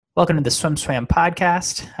Welcome to the SwimSwam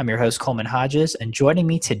podcast. I'm your host, Coleman Hodges, and joining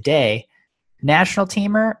me today, national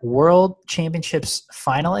teamer, World Championships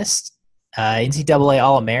finalist, NCAA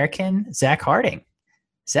All-American, Zach Harting.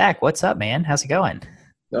 Zach, what's up, man? How's it going?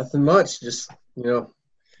 Nothing much. Just,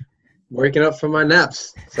 waking up from my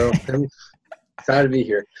naps. So I'm excited to be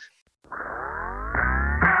here.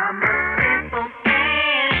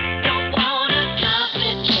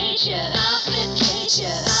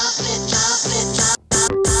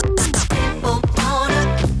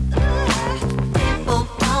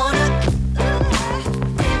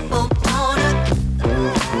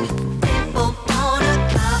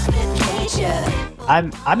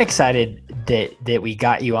 I'm excited that we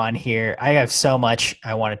got you on here. I have so much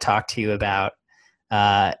I want to talk to you about.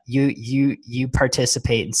 You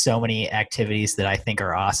participate in so many activities that I think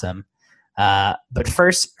are awesome. But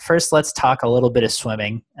first, let's talk a little bit of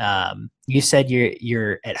swimming. You said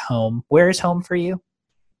you're at home. Where is home for you?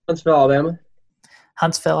 Huntsville, Alabama.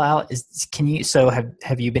 Huntsville,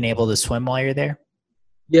 have you been able to swim while you're there?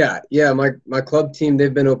 Yeah. My club team,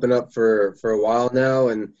 they've been open up for a while now,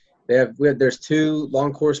 and there's 2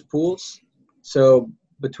 long course pools. So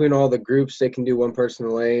between all the groups, they can do one person in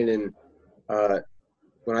the lane. And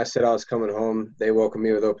when I said I was coming home, they welcomed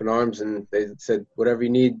me with open arms, and they said, whatever you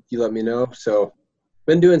need, you let me know. So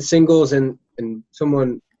been doing singles, and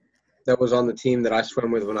someone that was on the team that I swam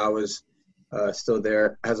with when I was still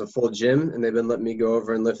there has a full gym, and they've been letting me go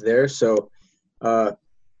over and lift there. So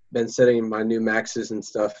been setting my new maxes and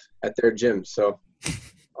stuff at their gym. So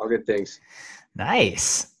all good things.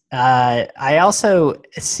 Nice. I also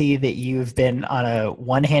see that you've been on a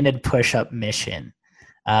one-handed push-up mission.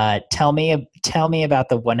 Tell me about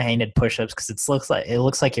the one-handed push-ups, because it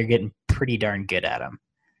looks like you're getting pretty darn good at them.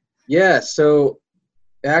 Yeah, so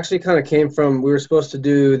it actually kind of came from, we were supposed to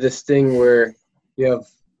do this thing where you have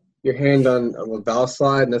your hand on a valve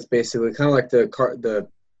slide, and that's basically kind of like the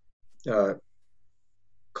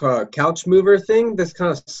couch mover thing that's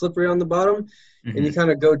kind of slippery on the bottom. Mm-hmm. And you kind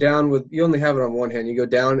of go down you only have it on one hand. You go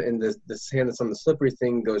down, and this hand that's on the slippery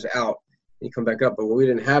thing goes out, and you come back up. But we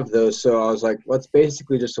didn't have those, so I was like, well, it's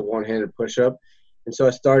basically just a one-handed push-up. And so I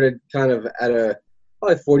started kind of at a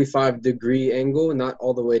probably 45-degree angle, not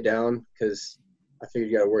all the way down, because I figured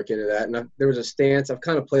you got to work into that. And there was a stance. I've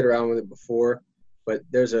kind of played around with it before, but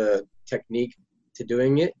there's a technique to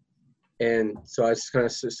doing it. And so I just kind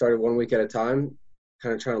of started 1 week at a time,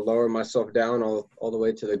 kind of trying to lower myself down all the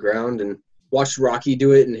way to the ground, and watched Rocky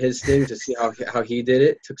do it in his thing to see how he did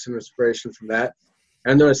it. Took some inspiration from that.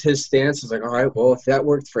 And I noticed his stance. I was like, all right, well, if that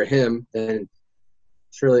worked for him, then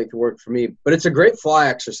surely it could work for me. But it's a great fly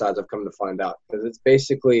exercise, I've come to find out, because it's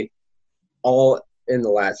basically all in the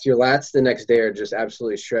lats. Your lats the next day are just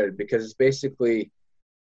absolutely shredded, because it's basically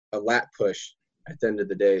a lat push at the end of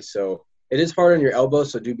the day. So it is hard on your elbow,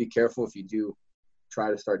 so do be careful if you do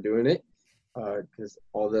try to start doing it, because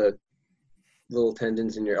all the little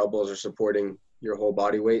tendons in your elbows are supporting your whole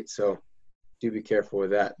body weight. So do be careful with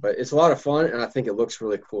that. But it's a lot of fun, and I think it looks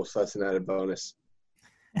really cool. So that's an added bonus.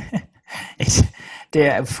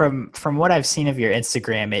 From what I've seen of your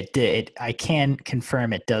Instagram, I can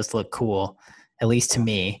confirm it does look cool, at least to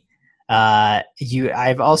me.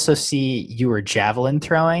 I've also see you were javelin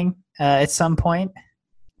throwing at some point.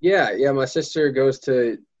 Yeah. My sister goes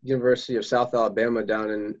to University of South Alabama down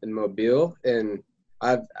in Mobile, and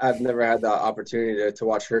I've never had the opportunity to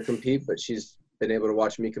watch her compete, but she's been able to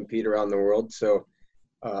watch me compete around the world. So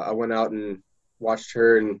I went out and watched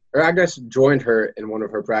her, or I guess joined her in one of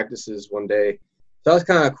her practices one day. So that was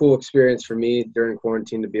kind of a cool experience for me during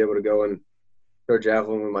quarantine to be able to go and throw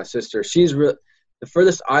javelin with my sister. The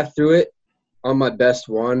furthest I threw it on my best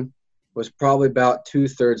one was probably about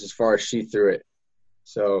 2/3 as far as she threw it.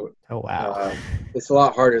 So oh wow, it's a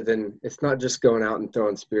lot harder it's not just going out and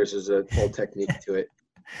throwing spears. There's a whole technique to it.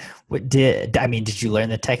 Did you learn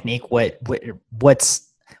the technique? What's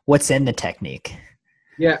in the technique?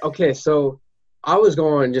 Yeah, okay, so I was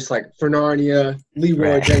going just like for Narnia,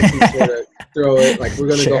 Leroy Jenkins sort of throw it, like we're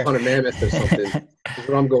gonna go hunt a mammoth or something. Is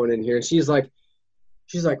what I'm going in here. And she's like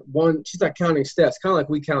counting steps, kind of like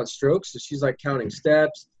we count strokes. So she's like counting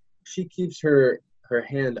steps. She keeps her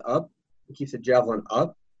hand up, keeps the javelin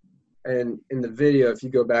up, and in the video, if you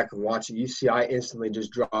go back and watch it, you see I instantly just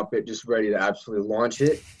drop it, just ready to absolutely launch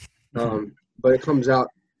it. But it comes out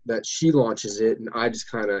that she launches it, and I just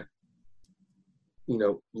kind of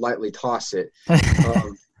lightly toss it.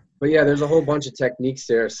 But yeah, there's a whole bunch of techniques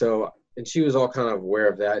there. So, and she was all kind of aware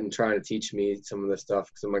of that and trying to teach me some of the stuff,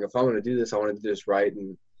 because I'm like, if I want to do this, I want to do this right.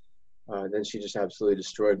 And then she just absolutely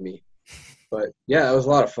destroyed me. But yeah, it was a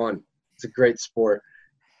lot of fun. It's a great sport.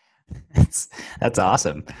 That's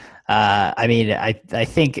awesome. I mean, I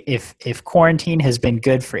think if quarantine has been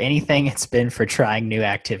good for anything, it's been for trying new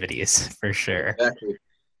activities for sure. Exactly.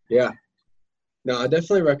 Yeah. No, I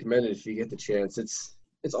definitely recommend it if you get the chance.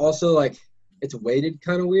 It's also like it's weighted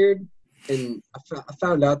kind of weird, and I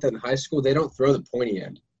found out that in high school they don't throw the pointy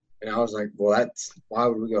end, and I was like, well, that's why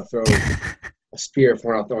would we go throw a spear if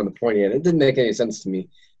we're not throwing the pointy end? It didn't make any sense to me.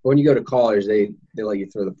 But when you go to college, they let you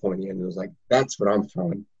throw the pointy end. It was like that's what I'm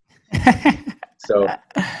throwing. So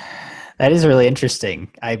That is really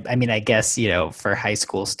interesting. I mean, I guess, for high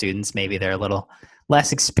school students, maybe they're a little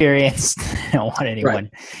less experienced. They don't want right.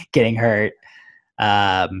 anyone getting hurt.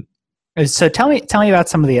 Um, so tell me about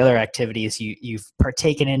some of the other activities you've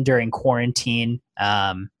partaken in during quarantine.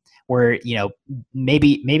 Where,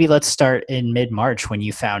 maybe let's start in mid-March when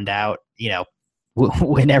you found out,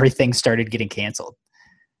 when everything started getting canceled.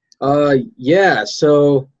 Yeah.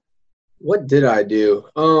 So what did I do?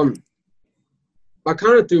 I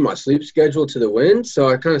kind of threw my sleep schedule to the wind, so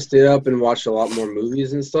I kind of stayed up and watched a lot more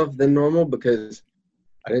movies and stuff than normal because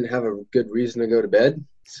I didn't have a good reason to go to bed.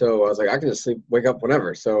 So I was like, I can just wake up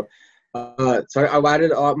whenever. So I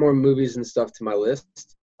added a lot more movies and stuff to my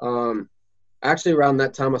list. Actually, around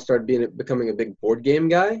that time, I started becoming a big board game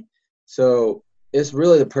guy. So it's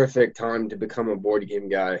really the perfect time to become a board game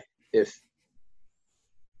guy.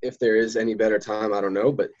 If there is any better time, I don't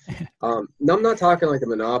know. But no, I'm not talking like the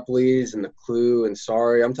Monopolies and the Clue and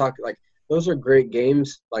Sorry. I'm talking like those are great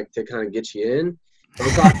games, like to kind of get you in. I'm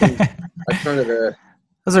talking like kind of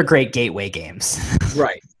those are great gateway games.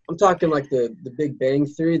 Right. I'm talking like the Big Bang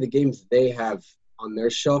Theory, the games they have on their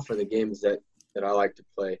shelf are the games that I like to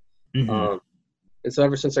play. Mm-hmm. And so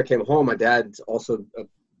ever since I came home, my dad's also a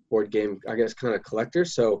board game, I guess, kind of collector.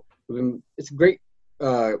 So it's a great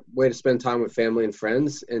way to spend time with family and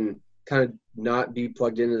friends and kind of not be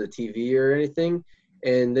plugged into the TV or anything.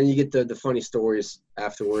 And then you get the funny stories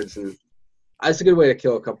afterwards. And it's a good way to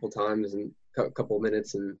kill a couple times and a couple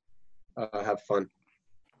minutes and have fun.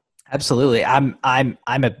 Absolutely. I'm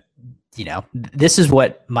a, this is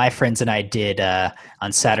what my friends and I did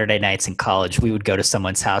on Saturday nights in college. We would go to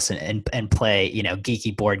someone's house and play,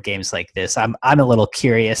 geeky board games like this. I'm a little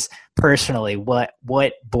curious personally, what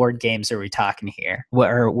board games are we talking here?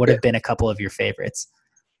 What have been a couple of your favorites?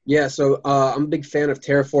 Yeah, so I'm a big fan of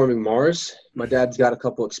Terraforming Mars. My dad's got a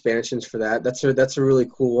couple expansions for that. That's a really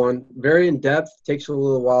cool one. Very in depth, takes a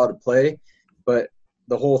little while to play, but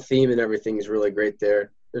the whole theme and everything is really great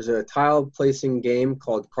there. There's a tile placing game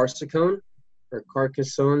called Carcassonne or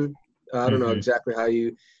Carcassonne. I don't know exactly how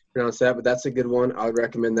you pronounce that, but that's a good one. I would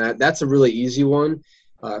recommend that. That's a really easy one,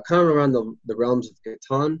 kind of around the realms of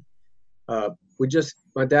Catan.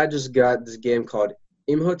 My dad just got this game called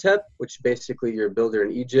Imhotep, which basically you're a builder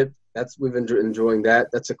in Egypt. We've been enjoying that.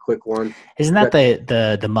 That's a quick one. Isn't that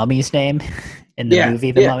the mummy's name in the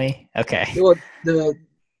movie, The Mummy? Okay. Well, the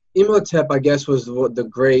Imhotep, I guess, was he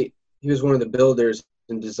was one of the builders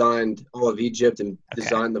and designed all of Egypt and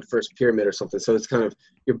designed the first pyramid or something. So it's kind of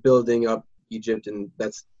you're building up Egypt, and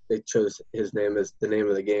they chose his name as the name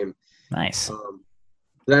of the game. Nice.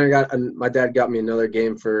 Then my dad got me another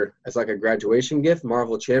game as like a graduation gift,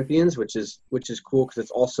 Marvel Champions, which is cool because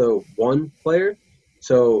it's also one player.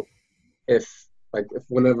 So if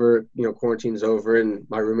whenever quarantine's over and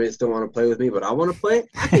my roommates don't want to play with me, but I want to play,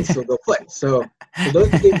 I can still go play. So those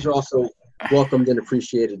games are also welcomed and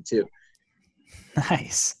appreciated too.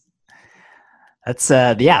 Nice. That's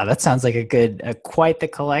that sounds like quite the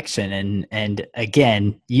collection. And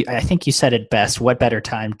again, I think you said it best. What better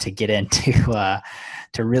time to get into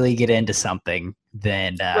to really get into something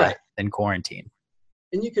than quarantine?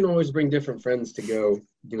 And you can always bring different friends to go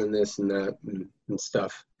doing this and that and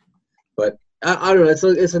stuff. But I don't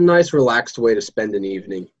know. It's a nice, relaxed way to spend an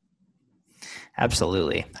evening.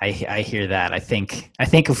 Absolutely, I hear that. I think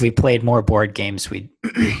if we played more board games, we'd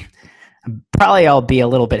probably all be a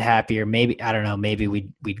little bit happier. Maybe, I don't know, maybe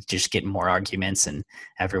we'd just get more arguments and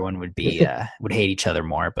everyone would be would hate each other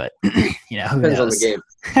more. But who Depends knows? On the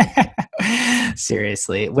game.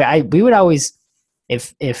 Seriously, we would always,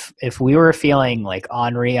 if we were feeling like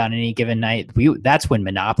ornery on any given night, that's when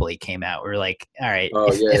Monopoly came out. We were like, all right,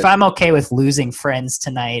 if I'm okay with losing friends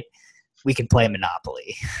tonight, we can play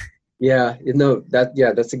Monopoly. Yeah,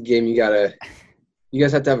 that's a game you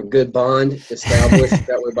guys have to have a good bond established.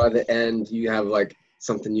 That way by the end you have like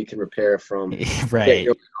something you can repair from. Right.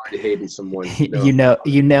 You're already hating someone.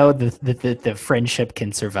 The friendship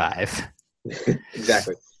can survive.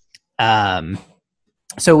 Exactly.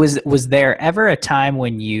 So was there ever a time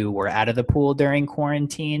when you were out of the pool during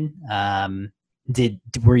quarantine?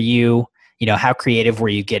 Were you, how creative were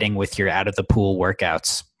you getting with your out of the pool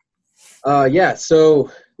workouts? Yeah. So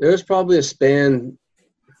There was probably a span.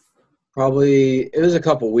 It was a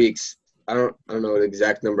couple weeks. I don't know the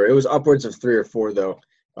exact number. It was upwards of 3 or 4 though.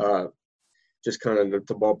 Just kind of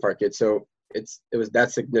to ballpark it. So it was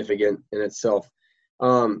that significant in itself.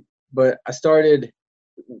 But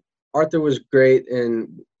Arthur was great and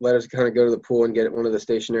let us kind of go to the pool and get one of the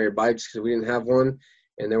stationary bikes because we didn't have one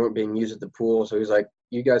and they weren't being used at the pool. So he's like,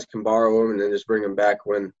 you guys can borrow them and then just bring them back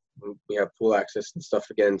when we have pool access and stuff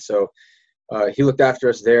again. So he looked after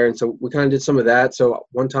us there. And so we kind of did some of that. So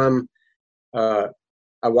one time I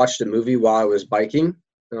watched a movie while I was biking.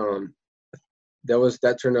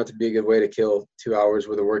 That turned out to be a good way to kill 2 hours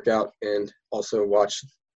with a workout and also watch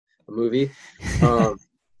a movie.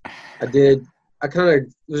 I kind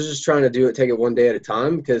of was just trying to take it one day at a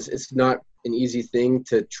time because it's not an easy thing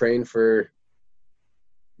to train for.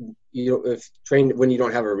 Train when you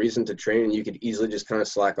don't have a reason to train and you could easily just kind of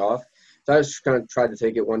slack off. So I just kind of tried to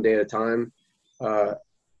take it one day at a time. I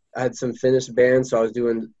had some fitness bands, so I was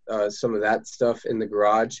doing some of that stuff in the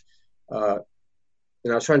garage.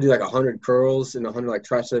 And I was trying to do like 100 curls and 100 like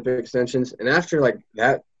tricep extensions. And after like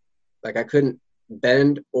that, like I couldn't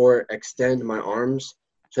bend or extend my arms.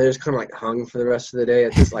 So I just kind of like hung for the rest of the day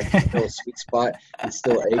at this like little sweet spot and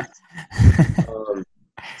still ached.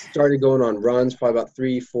 Started going on runs probably about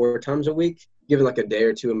 3-4 times a week, given like a day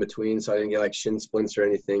or two in between. So I didn't get like shin splints or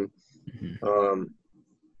anything. Mm-hmm.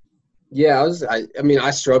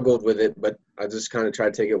 I struggled with it, but I just kind of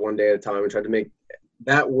tried to take it one day at a time and tried to make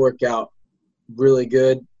that workout really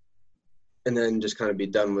good and then just kind of be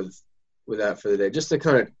done with that for the day, just to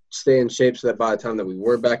kind of stay in shape so that by the time that we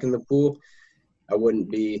were back in the pool, I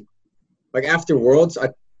wouldn't be like after Worlds. I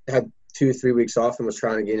had 2-3 weeks off and was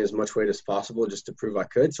trying to gain as much weight as possible just to prove I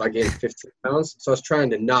could. So I gained 15 pounds. So I was trying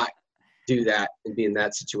to not do that and be in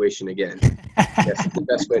that situation again. That's the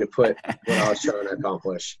best way to put what I was trying to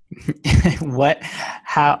accomplish.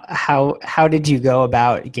 How did you go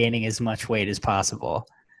about gaining as much weight as possible?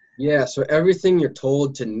 Yeah, so everything you're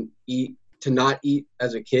told to not eat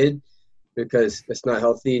as a kid because it's not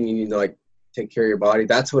healthy and you need to like take care of your body.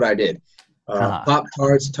 That's what I did.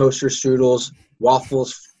 Pop-Tarts, toaster strudels,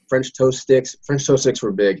 waffles, French toast sticks. French toast sticks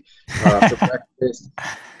were big for breakfast.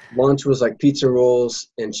 Lunch was like pizza rolls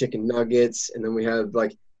and chicken nuggets, and then we had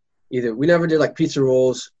like we never did like pizza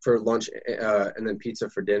rolls for lunch and then pizza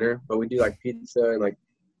for dinner, but we do like pizza and like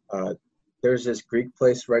there's this Greek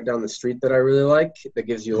place right down the street that I really like that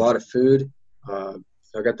gives you a lot of food. So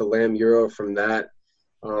I got the lamb gyro from that.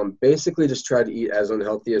 Basically just tried to eat as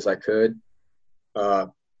unhealthy as I could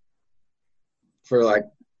for like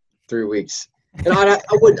 3 weeks. And I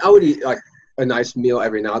would eat like a nice meal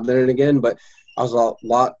every now and again, but I was a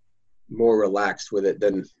lot more relaxed with it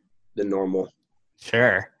than normal.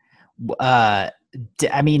 Sure. I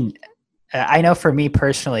know for me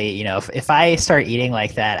personally, if I start eating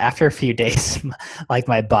like that after a few days, like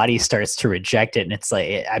my body starts to reject it. And it's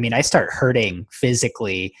like, I start hurting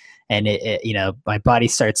physically and my body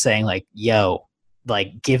starts saying like, yo,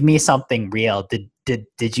 like, give me something real. Did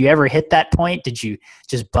you ever hit that point? Did you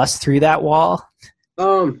just bust through that wall?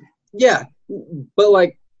 Yeah, but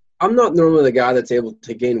like, I'm not normally the guy that's able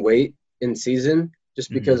to gain weight in season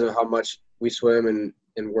just because of how much we swim and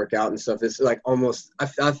work out and stuff. It's like almost, I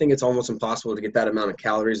think it's almost impossible to get that amount of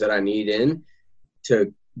calories that I need in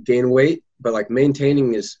to gain weight, but like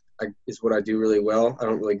maintaining is what I do really well. I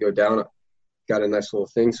don't really go down. I got a nice little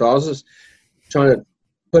thing. So I was just trying to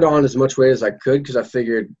put on as much weight as I could because I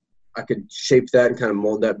figured I could shape that and kind of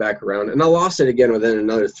mold that back around. And I lost it again within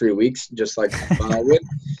another 3 weeks, just like I thought I would.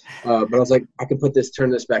 But I was like, I could turn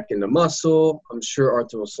this back into muscle. I'm sure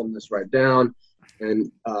Arthur will slim this right down. And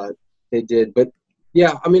they did. But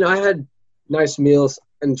yeah, I had nice meals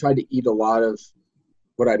and tried to eat a lot of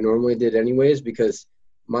what I normally did anyways because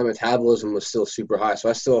my metabolism was still super high. So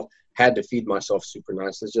I still had to feed myself super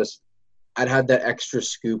nice. It's just I'd had that extra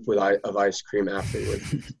scoop of ice cream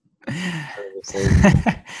afterwards.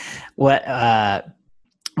 What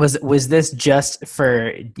was this just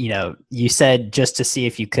for, you said just to see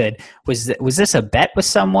if you could, was this a bet with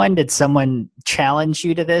someone? Did someone challenge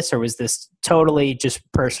you to this, or was this totally just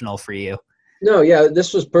personal for you? No, yeah,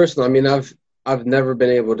 this was personal. I've never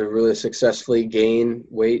been able to really successfully gain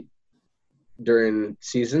weight during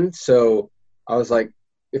season. So I was like,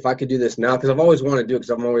 if I could do this now, because I've always wanted to do it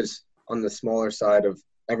because I'm always on the smaller side of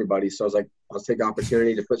everybody. So I was like, I'll take the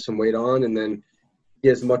opportunity to put some weight on and then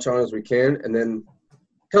get as much on as we can. And then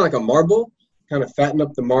kind of like a marble, kind of fatten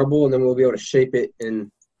up the marble, and then we'll be able to shape it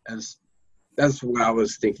in that's what I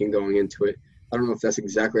was thinking going into it. I don't know if that's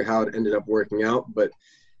exactly how it ended up working out, but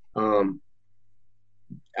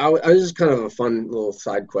I was just kind of a fun little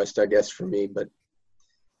side quest, I guess, for me. But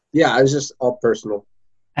yeah, it was just all personal.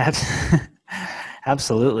 Abs-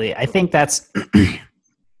 Absolutely. I think that's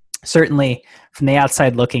certainly from the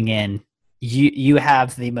outside looking in, you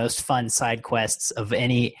have the most fun side quests of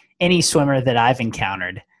any swimmer that I've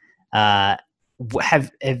encountered. Uh,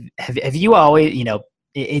 have you always,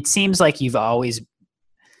 it seems like you've always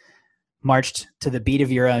marched to the beat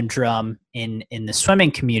of your own drum in the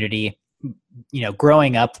swimming community.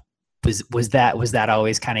 Growing up, was that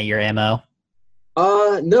always kind of your MO?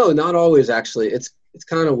 No, not always actually. It's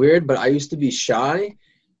kind of weird, but I used to be shy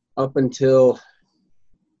up until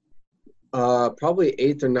probably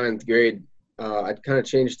eighth or ninth grade. I'd kind of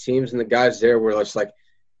changed teams, and the guys there were just like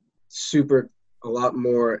super, a lot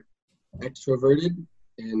more extroverted,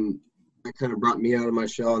 and that kind of brought me out of my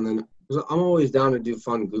shell. And then 'cause I'm always down to do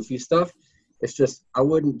fun, goofy stuff. It's just I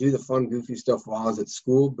wouldn't do the fun, goofy stuff while I was at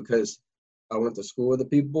school because I went to school with the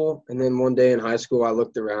people. And then one day in high school, I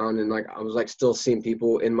looked around and like I was like still seeing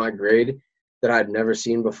people in my grade that I'd never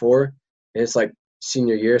seen before. And it's like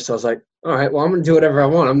senior year, so I was like, all right, well, I'm gonna do whatever I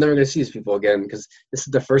want. I'm never gonna see these people again because this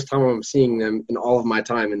is the first time I'm seeing them in all of my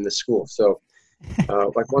time in this school. So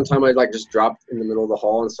like one time I like just dropped in the middle of the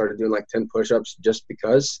hall and started doing like 10 push-ups just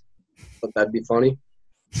because I thought that'd be funny.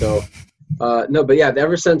 So no, but yeah,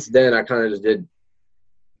 ever since then I kind of just did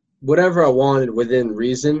whatever I wanted within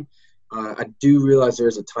reason. I do realize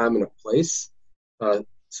there's a time and a place.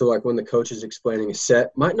 So like when the coach is explaining a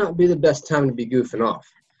set, might not be the best time to be goofing off.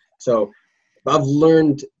 So I've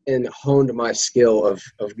learned and honed my skill of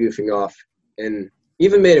goofing off and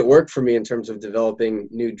even made it work for me in terms of developing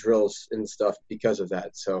new drills and stuff because of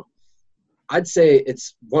that. So I'd say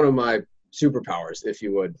it's one of my superpowers, if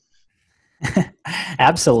you would.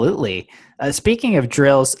 Absolutely. Speaking of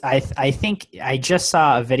drills, I think I just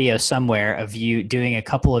saw a video somewhere of you doing a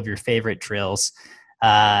couple of your favorite drills.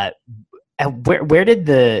 Where did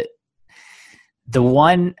the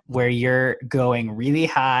one where you're going really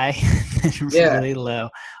high and really low?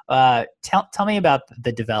 Tell me about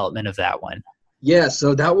the development of that one. Yeah,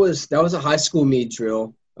 so that was a high school meet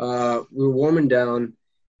drill. We were warming down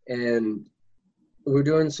and we were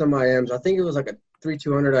doing some IMs. I think it was like a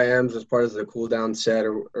 3-200 IMs as part of the cool down set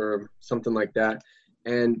or something like that.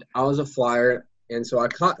 And I was a flyer, and so I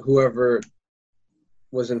caught whoever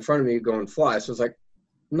was in front of me going fly. So it's like,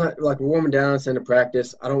 I'm not like we're warming down, it's end of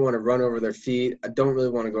practice. I don't want to run over their feet. I don't really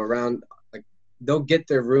want to go around. Like they'll get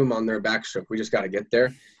their room on their backstroke. We just got to get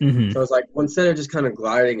there. Mm-hmm. So I was like, well, instead of just kind of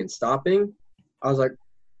gliding and stopping, I was like,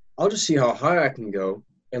 I'll just see how high I can go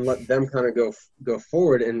and let them kind of go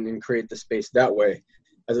forward and create the space that way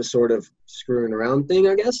as a sort of screwing around thing,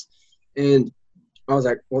 I guess. And I was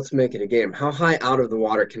like, let's make it a game. How high out of the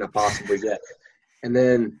water can I possibly get? And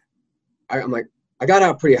then I'm like, I got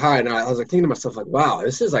out pretty high, and I was like thinking to myself, like, wow,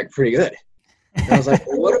 this is like pretty good. And I was like,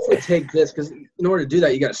 well, what if we take this? Because in order to do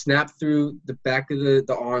that, you got to snap through the back of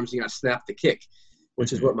the arms. You got to snap the kick,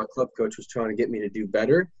 which is what my club coach was trying to get me to do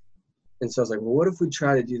better. And so I was like, well, what if we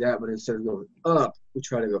try to do that, but instead of going up, we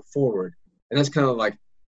try to go forward? And that's kind of like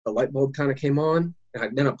the light bulb kind of came on.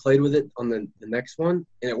 And then I played with it on the next one,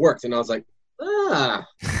 and it worked. And I was like,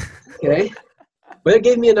 okay. But it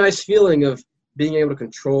gave me a nice feeling of being able to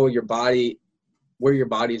control your body, where your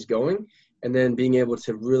body's going, and then being able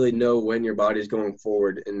to really know when your body's going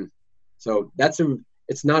forward. And so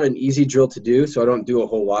it's not an easy drill to do, so I don't do a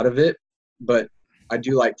whole lot of it, but I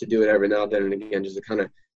do like to do it every now and then and again, just to kind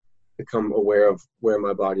of become aware of where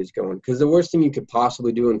my body's going. Because the worst thing you could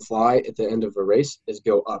possibly do in fly at the end of a race is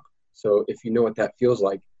go up. So if you know what that feels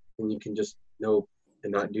like, then you can just know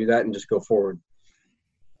and not do that and just go forward.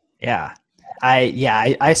 Yeah.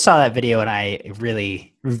 I saw that video and I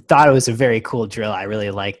really thought it was a very cool drill. I really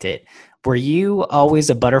liked it. Were you always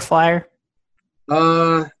a butterflyer?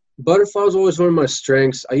 Butterfly was always one of my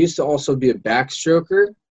strengths. I used to also be a backstroker.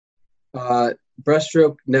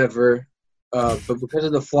 Breaststroke, never. But because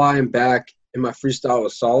of the fly and back and my freestyle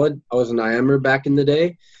was solid, I was an IMer back in the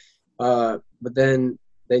day. But then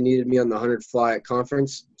they needed me on the 100 fly at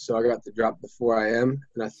conference, so I got to drop the 4 IM,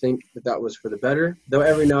 and I think that was for the better. Though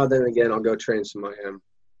every now and then again, I'll go train some IM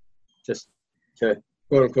just to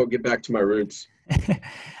quote unquote get back to my roots. Because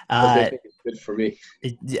they think it's good for me.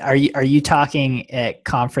 Are you talking at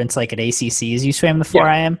conference like at ACCs? You swam the 4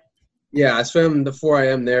 IM? Yeah, I swam the 4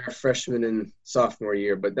 IM there freshman and sophomore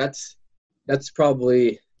year, but that's about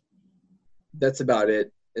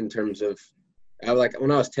it in terms of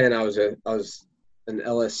when I was 10, I was an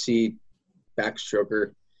LSC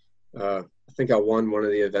backstroker. I think I won one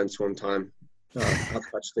of the events one time. I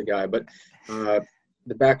touched the guy, but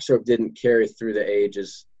the backstroke didn't carry through the age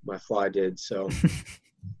as my fly did. So,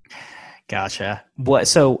 gotcha.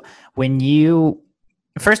 So when you,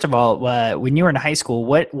 first of all, when you were in high school,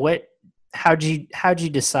 what how'd you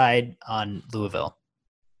decide on Louisville?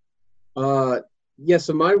 Yeah,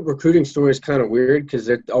 so my recruiting story is kind of weird because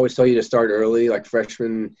they always tell you to start early, like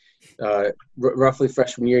freshman, roughly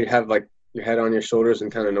freshman year, to have like your head on your shoulders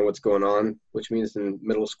and kind of know what's going on, which means in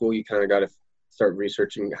middle school you kind of got to start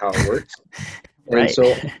researching how it works. And Right.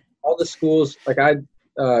 so all the schools, like I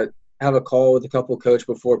have a call with a couple of coach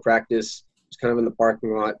before practice, just kind of in the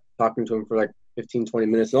parking lot, talking to them for like 15, 20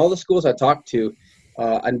 minutes. And all the schools I talked to,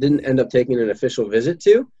 I didn't end up taking an official visit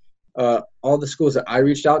to. All the schools that I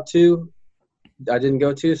reached out to, I didn't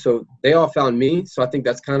go to, so they all found me. So I think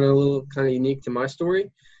that's kind of a little kind of unique to my story.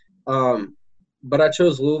 But I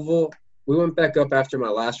chose Louisville. We went back up after my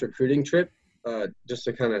last recruiting trip, just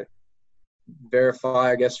to kind of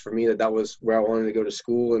verify, I guess, for me that was where I wanted to go to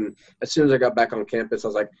school. And as soon as I got back on campus, I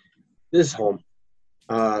was like, this is home.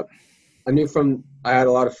 I had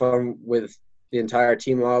a lot of fun with the entire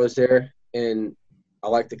team while I was there, and I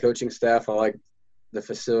liked the coaching staff. I liked the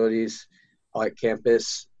facilities. I liked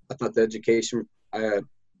campus. I thought the education, the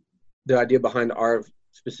idea behind our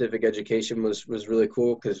specific education was really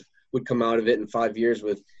cool because we'd come out of it in 5 years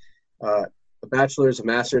with a bachelor's, a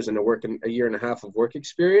master's, and a year and a half of work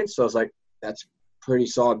experience. So I was like, that's pretty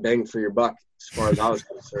solid bang for your buck as far as I was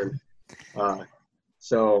concerned.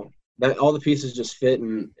 So that all the pieces just fit,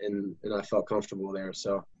 and I felt comfortable there.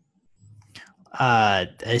 So.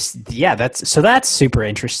 That's super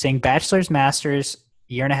interesting. Bachelor's, master's,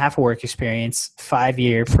 year and a half of work experience,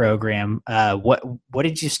 5-year program. What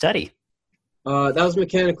did you study? That was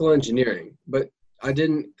mechanical engineering, but I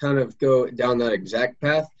didn't kind of go down that exact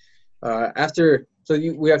path. We have to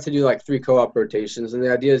do like 3 co-op rotations, and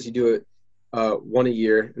the idea is you do it one a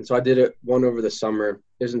year. And so I did it one over the summer.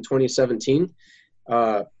 It was in 2017.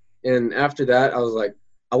 And after that, I was like,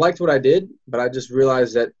 I liked what I did, but I just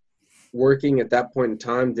realized that working at that point in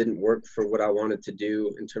time didn't work for what I wanted to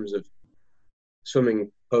do in terms of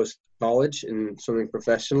swimming post-college and swimming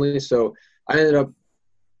professionally. So I ended up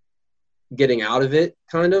getting out of it,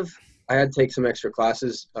 kind of. I had to take some extra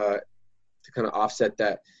classes to kind of offset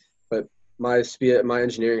that. But my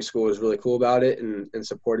engineering school was really cool about it and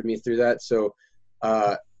supported me through that. So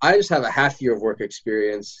I just have a half year of work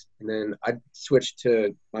experience, and then I switched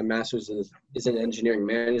to my master's is in engineering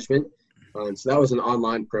management. So that was an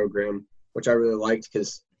online program, which I really liked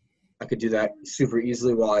because I could do that super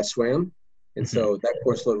easily while I swam. And so that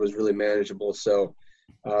course load was really manageable. So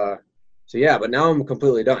yeah, but now I'm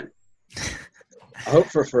completely done. I hope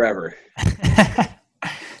for forever.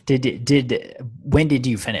 When did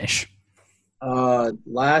you finish?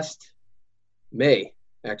 Last May,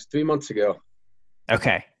 actually 3 months ago.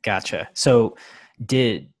 Okay, gotcha. So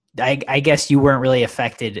I guess you weren't really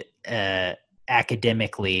affected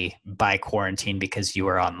academically by quarantine because you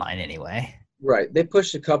were online anyway. Right. They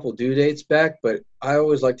pushed a couple due dates back, but I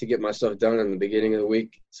always like to get my stuff done in the beginning of the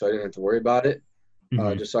week so I didn't have to worry about it,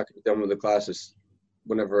 just so I could be done with the classes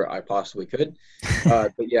whenever I possibly could.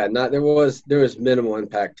 But yeah, there was minimal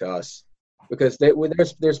impact to us because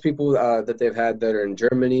there's people that they've had that are in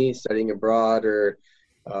Germany studying abroad, or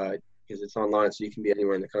because it's online, so you can be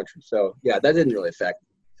anywhere in the country. So yeah, that didn't really affect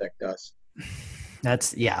us.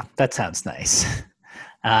 That sounds nice.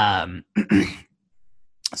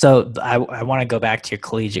 So I want to go back to your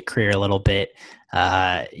collegiate career a little bit.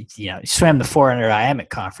 You swam the 400 IMIC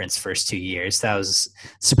conference first 2 years. That was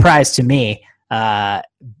a surprise to me.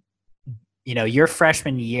 Your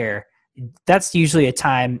freshman year, that's usually a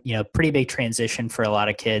time, pretty big transition for a lot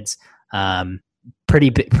of kids.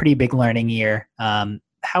 Pretty big learning year.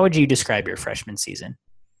 How would you describe your freshman season?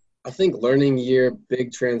 I think learning year,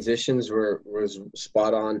 big transitions was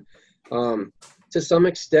spot on. To some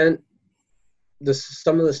extent,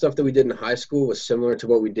 some of the stuff that we did in high school was similar to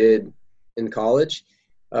what we did in college.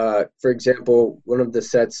 For example, one of the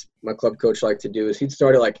sets my club coach liked to do is he'd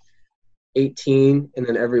start at like 18, and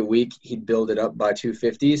then every week he'd build it up by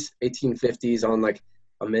 250s, 1850s on like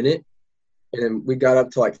a minute. And then we got up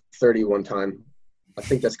to like 30 one time. I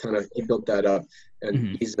think that's kind of, he built that up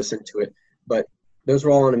and eased us into it. But those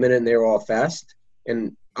were all in a minute and they were all fast.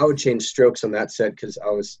 And I would change strokes on that set because I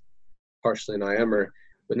was partially an IMer.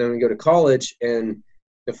 But then we go to college, and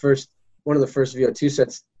one of the first VO2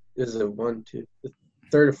 sets is the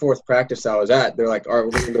third or fourth practice I was at. They're like, all right,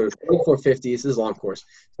 we're going to go to 2450s. This is a long course.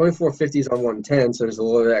 2450s on 110, so there's a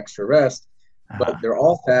little bit extra rest. But they're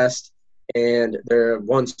all fast, and they're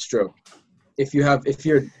one stroke. If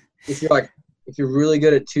you're really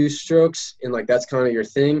good at 2 strokes and like that's kind of your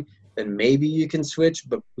thing, then maybe you can switch.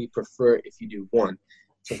 But we prefer if you do 1.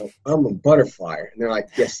 So I'm like, I'm a butterfly, and they're like,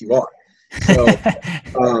 yes, you are. So,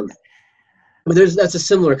 but that's a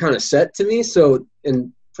similar kind of set to me. So,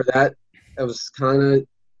 and for that, I was kind of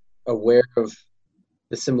aware of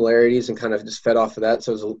the similarities and kind of just fed off of that.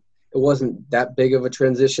 So it wasn't that big of a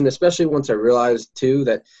transition, especially once I realized too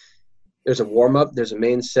that there's a warm up, there's a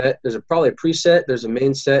main set, probably a preset, there's a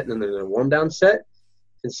main set, and then there's a warm down set.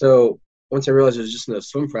 And so once I realized it was just no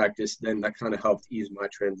swim practice, then that kind of helped ease my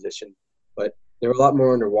transition. But there were a lot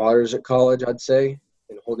more underwaters at college, I'd say,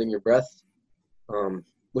 and holding your breath,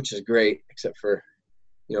 which is great, except for,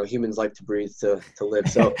 humans like to breathe to live.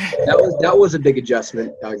 So that was a big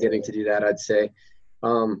adjustment, getting to do that, I'd say.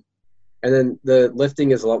 And then the lifting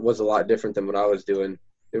was a lot different than what I was doing.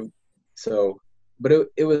 But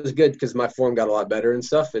it was good because my form got a lot better and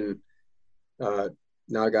stuff, and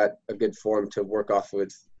now I got a good form to work off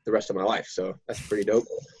with the rest of my life. So that's pretty dope.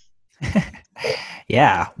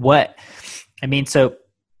 Yeah. So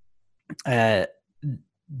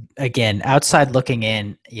again, outside looking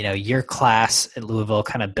in, your class at Louisville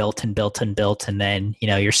kind of built. And then,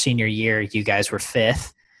 your senior year, you guys were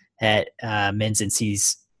 5th at men's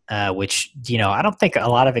NCs, which, I don't think a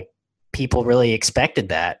lot of people really expected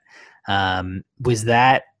that. Was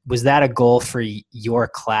that a goal for your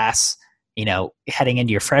class, heading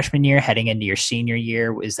into your freshman year, heading into your senior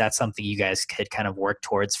year? Is that something you guys had kind of worked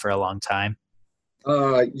towards for a long time?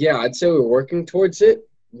 Yeah, I'd say we were working towards it.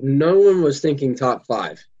 No one was thinking top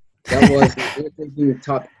 5. We were thinking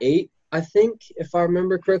top 8, I think, if I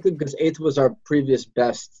remember correctly, because 8th was our previous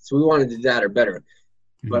best. So we wanted to do that or better.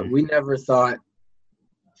 Mm-hmm. But we never thought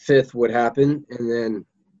 5th would happen. And then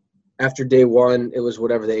after day 1, it was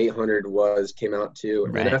whatever the 800 came out to.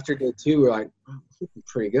 And then after day 2, we're like, oh, we're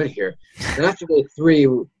pretty good here. And after day 3,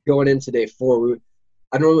 going into day 4,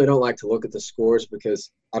 I normally don't like to look at the scores because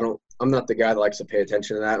I'm not the guy that likes to pay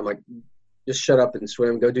attention to that. I'm like, just shut up and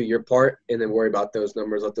swim, go do your part, and then worry about those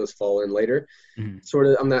numbers, let those fall in later.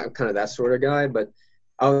 Mm-hmm. I'm not kind of that sort of guy, but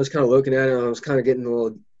I was kind of looking at it and I was kind of getting a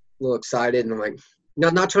little excited, and I'm like,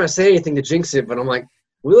 not trying to say anything to jinx it, but I'm like,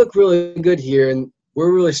 we look really good here and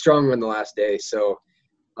we're really strong on the last day. So,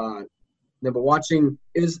 but watching,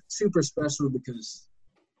 it was super special because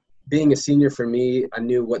being a senior for me, I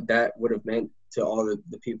knew what that would have meant to all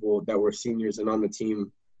the people that were seniors and on the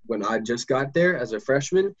team when I just got there as a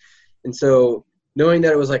freshman. And so knowing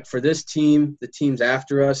that it was like for this team, the teams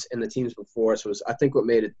after us and the teams before us was, I think, what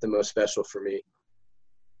made it the most special for me.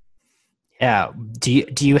 Yeah. Do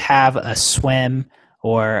you have a swim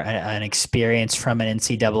or an experience from an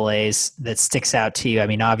NCAA's that sticks out to you? I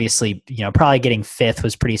mean, obviously, probably getting 5th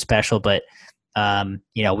was pretty special, but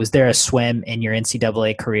was there a swim in your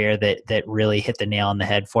NCAA career that really hit the nail on the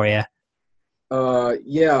head for you?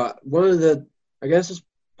 Yeah. I guess it's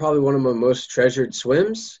probably one of my most treasured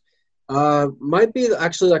swims. Might be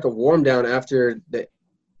actually like a warm down after the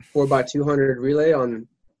 4x200 relay on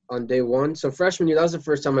day 1. So freshman year, that was the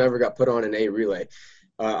first time I ever got put on an A relay.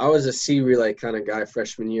 I was a C relay kind of guy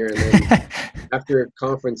freshman year, and then after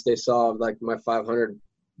conference, they saw like my 500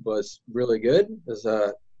 was really good. It was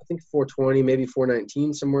I think 420, maybe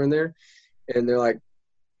 419, somewhere in there, and they're like,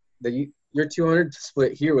 your 200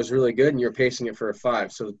 split here was really good, and you're pacing it for a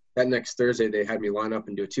 5. So that next Thursday, they had me line up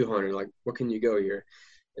and do a 200. Like, what can you go here?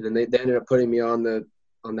 And then they ended up putting me on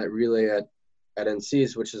that relay at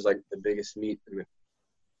NC's, which is like the biggest meet,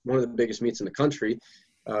 one of the biggest meets in the country,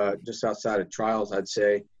 just outside of trials, I'd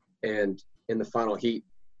say, and in the final heat,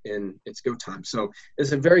 and it's go time. So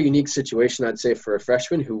it's a very unique situation, I'd say, for a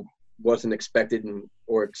freshman who wasn't expected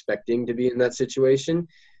or expecting to be in that situation.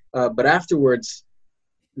 But afterwards,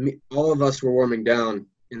 all of us were warming down.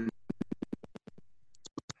 It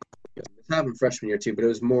happened freshman year too, but it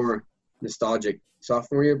was more nostalgic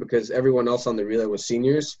sophomore year because everyone else on the relay was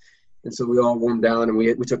seniors, and so we all warmed down and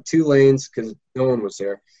we took 2 lanes because no one was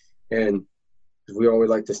there, and we always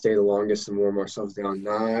like to stay the longest and warm ourselves down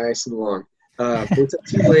nice and long. We took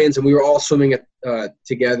 2 lanes and we were all swimming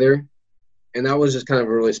together, and that was just kind of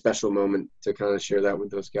a really special moment to kind of share that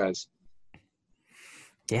with those guys.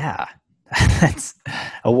 Yeah. That's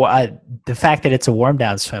the fact that it's a warm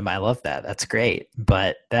down swim. I love that. That's great.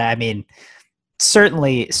 But I mean,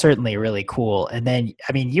 certainly really cool. And then,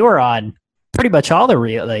 I mean, you were on pretty much all the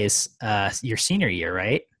relays your senior year,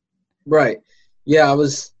 right? Right. Yeah, I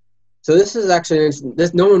was. So this is actually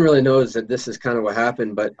this. No one really knows that this is kind of what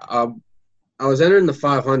happened, but I was entering the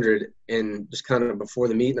 500 and just kind of before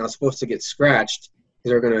the meet, and I was supposed to get scratched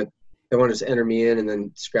because they wanted to enter me in and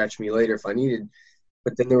then scratch me later if I needed.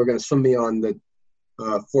 But then they were going to swim me on the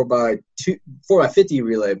 4x50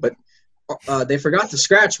 relay, but they forgot to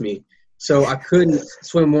scratch me. So I couldn't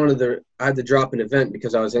swim I had to drop an event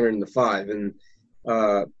because I was entering the 5. And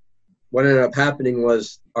what ended up happening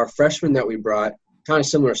was our freshman that we brought, kind of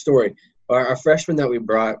similar story. Our freshman that we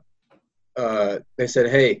brought, they said,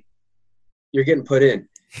 hey, you're getting put in.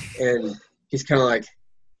 And he's kind of like,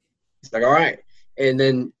 all right. And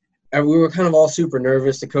then we were kind of all super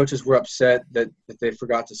nervous. The coaches were upset that they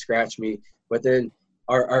forgot to scratch me. But then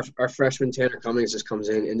our freshman Tanner Cummings just comes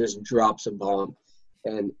in and just drops a bomb.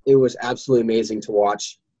 And it was absolutely amazing to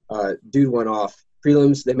watch. Dude went off.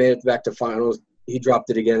 Prelims, they made it back to finals. He dropped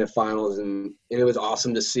it again at finals, and it was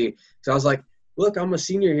awesome to see. So I was like, look, I'm a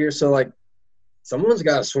senior here, so, like, someone's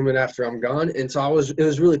got to swim it after I'm gone. And so it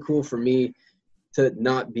was really cool for me to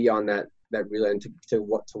not be on that relay and to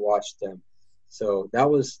watch them. So that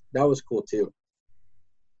was cool too.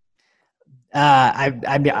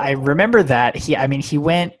 I remember that he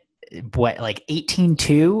went like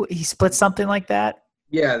 18-2. He split something like that.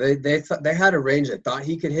 Yeah, they thought they had a range that thought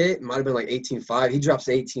he could hit. It might have been like 18-5. He drops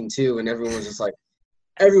 18-2, and everyone was just like,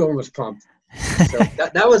 everyone was pumped. So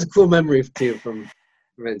that was a cool memory too from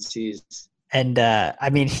NC's. And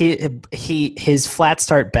his flat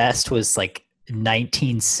start best was like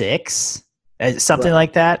 19.6, something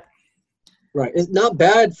like that. Right, it's not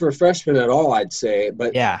bad for a freshman at all, I'd say.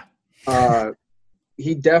 But yeah,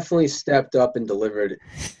 he definitely stepped up and delivered,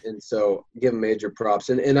 and so give him major props.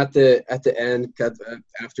 And at the end,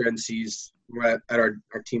 after NC's, we're at our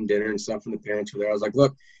team dinner and stuff, and the parents were there. I was like,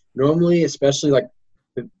 look, normally, especially like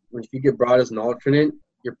if you get brought as an alternate,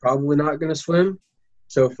 you're probably not going to swim.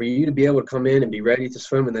 So for you to be able to come in and be ready to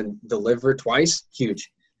swim and then deliver twice,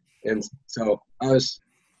 huge. And so I was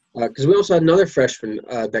because we also had another freshman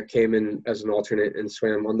that came in as an alternate and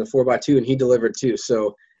swam on the 4x2, and he delivered too.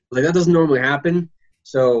 So like that doesn't normally happen.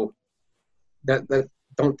 So that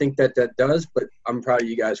don't think that does, but I'm proud of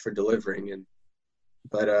you guys for delivering.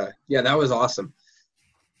 But that was awesome.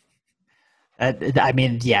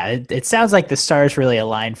 It sounds like the stars really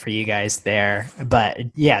aligned for you guys there. But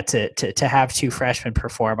yeah, to have two freshmen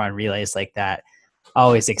perform on relays like that,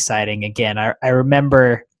 always exciting. Again, I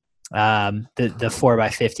remember the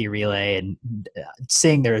 4x50 relay and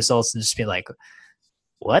seeing the results and just being like,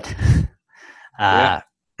 what?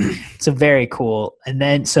 So very cool. And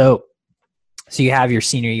then so you have your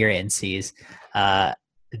senior year NCs.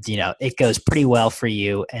 It goes pretty well for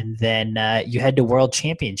you, and then you head to World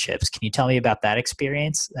Championships. Can you tell me about that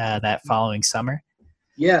experience that following summer?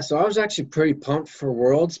 Yeah, so I was actually pretty pumped for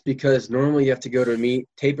Worlds because normally you have to go to a meet,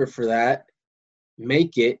 taper for that,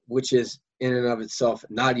 make it, which is in and of itself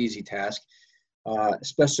not easy task,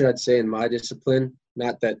 especially I'd say in my discipline.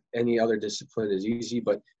 Not that any other discipline is easy,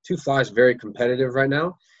 but 2 fly is very competitive right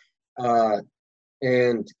now.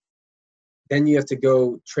 And then you have to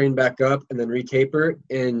go train back up and then re-taper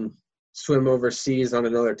and swim overseas on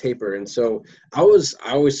another taper. And so I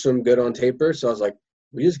always swim good on taper. So I was like,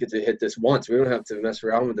 we just get to hit this once. We don't have to mess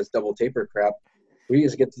around with this double taper crap. We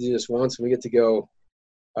just get to do this once, and we get to go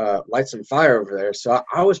light some fire over there. So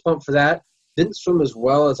I was pumped for that. Didn't swim as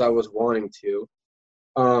well as I was wanting to.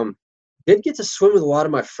 Did get to swim with a lot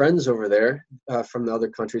of my friends over there from the other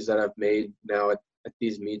countries that I've made now at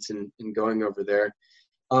these meets and going over there.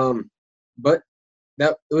 But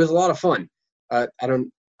it was a lot of fun. I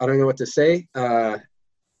don't know what to say.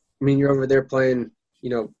 You're over there playing,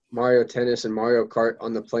 Mario Tennis and Mario Kart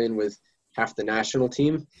on the plane with half the national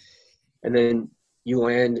team, and then you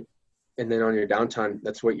land, and then on your downtime,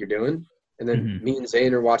 that's what you're doing. And then me and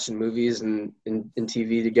Zane are watching movies and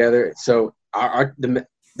TV together. So the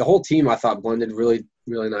whole team, I thought, blended really,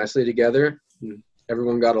 really nicely together. And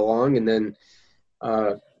everyone got along, and then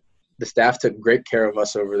the staff took great care of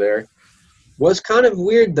us over there. Was kind of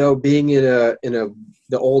weird though, being in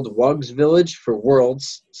the old Wugs village for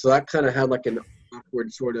Worlds. So that kind of had like an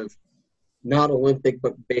awkward sort of not Olympic,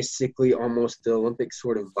 but basically almost the Olympic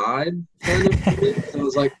sort of vibe. Kind of. So it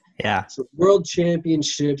was like, yeah, so World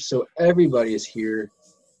Championships. So everybody is here,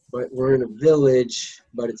 but we're in a village,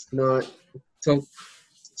 but it's not. So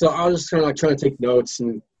I was just kind of like trying to take notes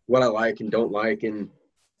and what I like and don't like and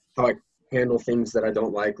how I handle things that I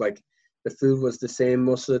don't like. Like the food was the same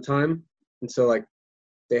most of the time. And so, like,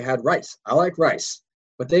 they had rice. I like rice.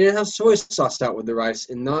 But they didn't have soy sauce out with the rice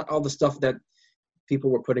and not all the stuff that people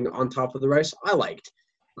were putting on top of the rice I liked.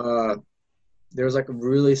 There was, like,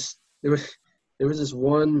 there was this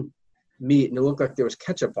one meat, and it looked like there was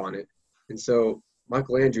ketchup on it. And so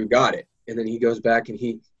Michael Andrew got it. And then he goes back, and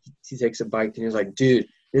he takes a bite, and he's like, dude,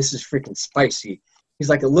 this is freaking spicy. He's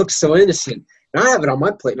like, it looks so innocent. And I have it on my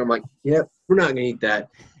plate, and I'm like, yeah, we're not going to eat that.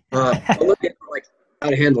 But look at, like, how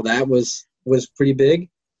to handle that was pretty big.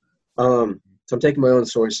 So I'm taking my own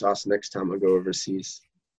soy sauce next time I go overseas.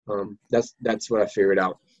 That's what I figured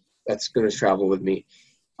out. That's going to travel with me.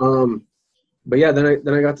 But yeah, then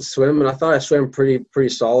I got to swim, and I thought I swam pretty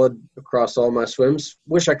solid across all my swims.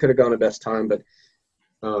 Wish I could have gone a best time, but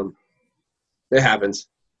it happens.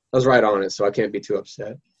 I was right on it, so I can't be too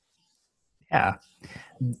upset. Yeah.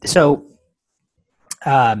 So,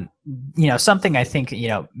 um, something I think,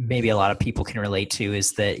 maybe a lot of people can relate to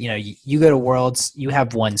is that, you go to Worlds, you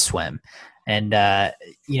have one swim. And,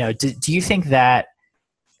 do you think that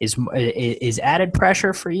is added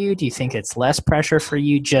pressure for you? Do you think it's less pressure for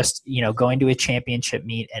you just, going to a championship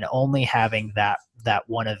meet and only having that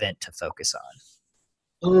one event to focus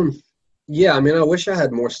on? Yeah, I mean, I wish I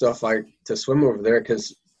had more stuff like to swim over there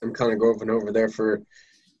because I'm kind of going over there for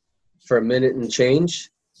a minute and change,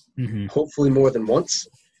 Mm-hmm. hopefully more than once.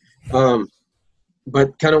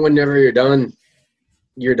 But kind of whenever you're done,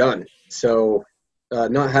 you're done. So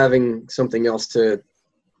not having something else to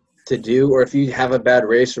do, or if you have a bad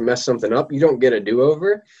race or mess something up, you don't get a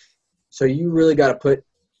do-over. So you really got to put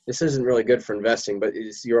 – this isn't really good for investing, but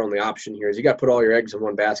it's your only option here is you got to put all your eggs in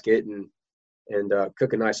one basket and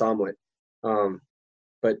cook a nice omelet.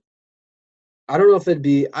 But I don't know if it'd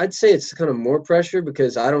be – I'd say it's kind of more pressure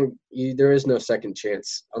because there is no second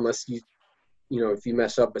chance unless if you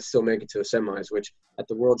mess up but still make it to a semis, which at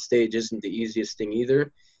the world stage isn't the easiest thing either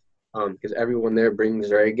because everyone there brings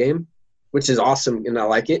their A game, which is awesome, and I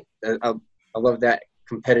like it. I love that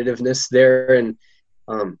competitiveness there and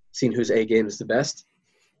seeing whose A game is the best.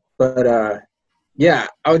 But, yeah,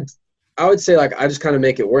 I would say, like, I just kind of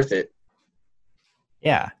make it worth it.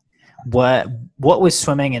 Yeah. What was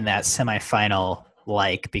swimming in that semifinal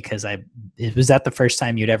like? Because was that the first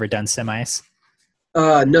time you'd ever done semis?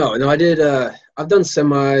 No, I did. I've done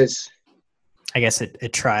semis. I guess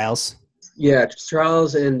at trials. Yeah,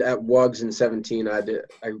 trials and at WUGS in 17, I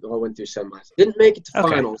went through semis. Didn't make it to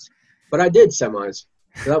finals, but I did semis.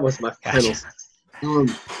 So that was my finals.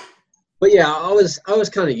 But yeah, I was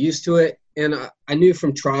kind of used to it, and I knew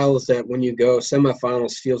from trials that when you go,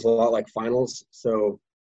 semifinals feels a lot like finals. So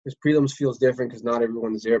because prelims feels different because not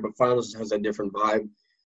everyone's there, but finals has a different vibe.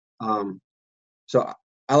 So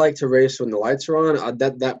I like to race when the lights are on.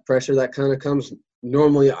 That pressure that kind of comes.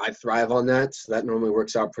 Normally, I thrive on that, so that normally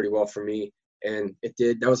works out pretty well for me. And it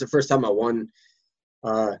did. That was the first time I won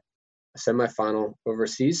a semifinal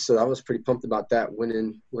overseas, so I was pretty pumped about that,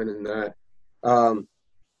 winning that.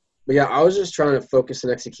 But yeah, I was just trying to focus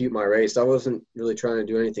and execute my race. I wasn't really trying to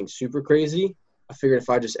do anything super crazy. I figured if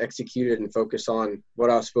I just executed and focus on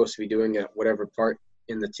what I was supposed to be doing at whatever part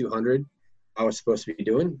in the 200 I was supposed to be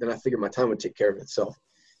doing, then I figured my time would take care of itself.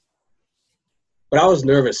 But I was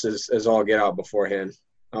nervous as all get out beforehand.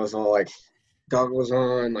 I was all like, goggles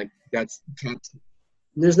on, like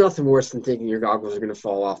there's nothing worse than thinking your goggles are going to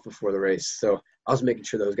fall off before the race. So I was making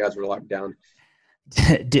sure those guys were locked down.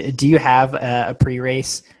 Do you have a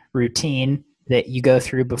pre-race routine that you go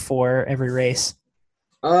through before every race?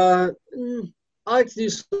 I like to do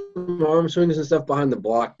some arm swings and stuff behind the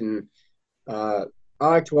block, and I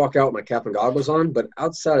like to walk out with my cap and goggles on. But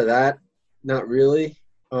outside of that, not really.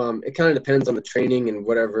 It kind of depends on the training and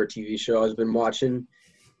whatever TV show I've been watching.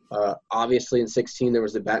 Obviously, in 16, there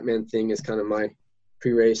was the Batman thing as kind of my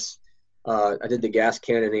pre-race. I did the gas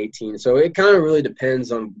can in 18. So it kind of really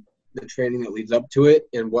depends on the training that leads up to it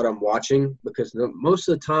and what I'm watching because most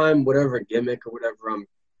of the time, whatever gimmick or whatever I'm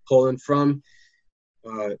pulling from,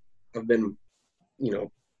 I've been,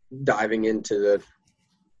 diving into the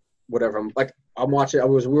whatever I'm watching.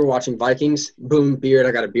 We were watching Vikings. Boom, beard.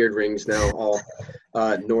 I got a beard rings now, all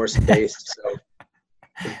Norse based.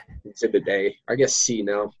 So exhibit A, I guess C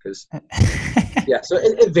now because yeah. So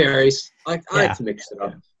it varies. I like to mix it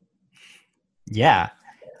up. Yeah.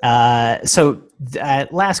 So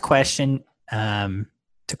last question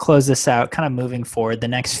to close this out. Kind of moving forward, the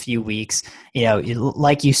next few weeks.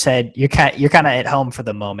 Like you said, you're kind of at home for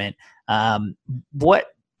the moment. What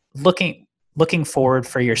looking forward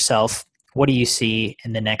for yourself? What do you see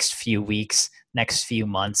in the next few weeks, next few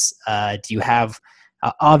months? Do you have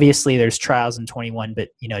obviously there's trials in 21, but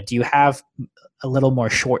do you have a little more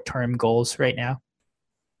short-term goals right now?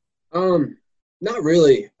 Not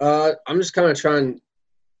really. I'm just kind of trying.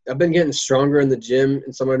 I've been getting stronger in the gym,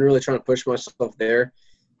 and so I'm really trying to push myself there.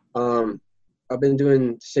 I've been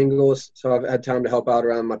doing singles, so I've had time to help out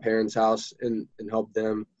around my parents' house and help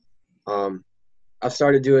them. I've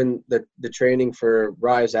started doing the training for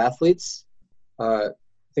Rise athletes. I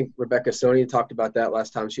think Rebecca Sony talked about that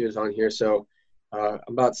last time she was on here. So I'm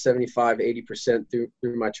about 75-80%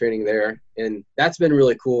 through my training there. And that's been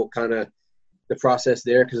really cool, kind of the process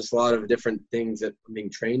there, because it's a lot of different things that I'm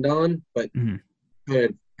being trained on, but kind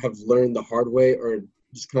of have learned the hard way or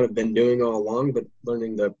just kind of been doing all along, but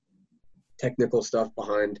learning the technical stuff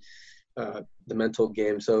behind the mental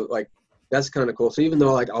game. So, that's kind of cool. So even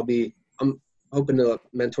though, I'm hoping to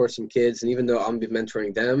mentor some kids, and even though I'm be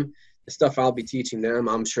mentoring them, the stuff I'll be teaching them,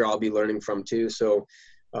 I'm sure I'll be learning from too. So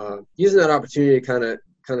using that opportunity to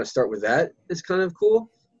kind of start with that is kind of cool.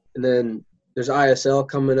 And then there's ISL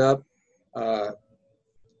coming up,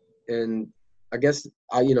 and I guess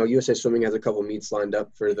USA Swimming has a couple meets lined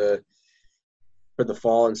up for the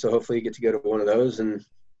fall, and so hopefully you get to go to one of those and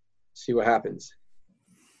see what happens.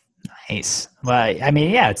 Nice. Well, I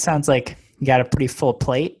mean, yeah, it sounds like you got a pretty full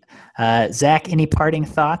plate. Zach, any parting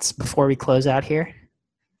thoughts before we close out here?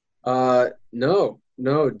 No.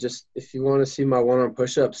 Just if you want to see my one-arm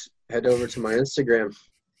push-ups, head over to my Instagram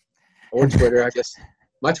or Twitter. I guess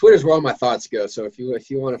my Twitter's where all my thoughts go. So if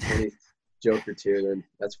you want a funny joke or two, then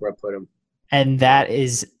that's where I put them. And that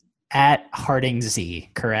is at Harting Z,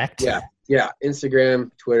 correct? Yeah.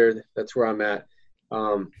 Instagram, Twitter. That's where I'm at.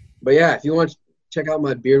 But yeah, if you want to check out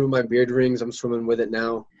my beard with my beard rings, I'm swimming with it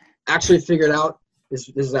now. Actually figured out this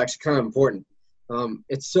is actually kind of important.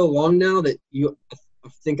 It's so long now that I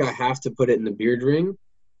think I have to put it in the beard ring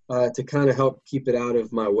to kind of help keep it out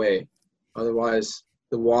of my way. Otherwise,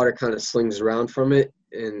 the water kind of slings around from it,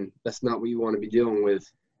 and that's not what you want to be dealing with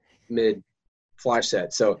mid fly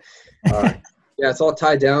set. So, yeah, it's all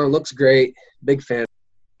tied down. It looks great. Big fan.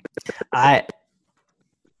 I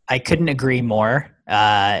couldn't agree more.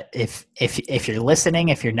 If you're listening,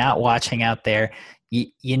 if you're not watching out there,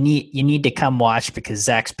 you need to come watch because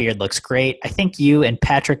Zach's beard looks great. I think you and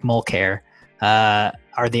Patrick Mulcair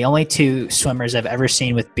are the only two swimmers I've ever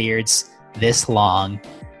seen with beards this long.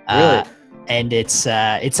 Really? And it's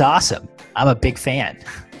awesome. I'm a big fan.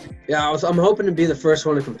 Yeah, I'm hoping to be the first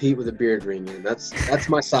one to compete with a beard ring. And that's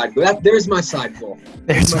my side goal. There's my side goal.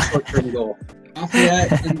 There's my short-term goal. After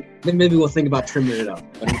that, then maybe we'll think about trimming it up.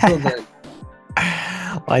 But until then.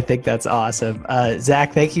 Well, I think that's awesome.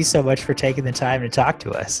 Zach, thank you so much for taking the time to talk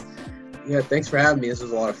to us. Yeah, thanks for having me. This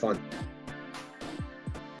was a lot of fun.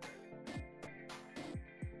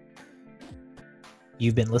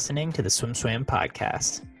 You've been listening to the SwimSwam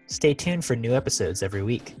podcast. Stay tuned for new episodes every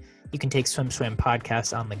week. You can take SwimSwam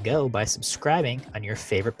podcast on the go by subscribing on your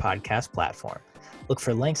favorite podcast platform. Look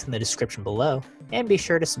for links in the description below, and be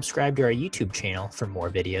sure to subscribe to our YouTube channel for more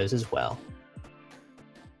videos as well.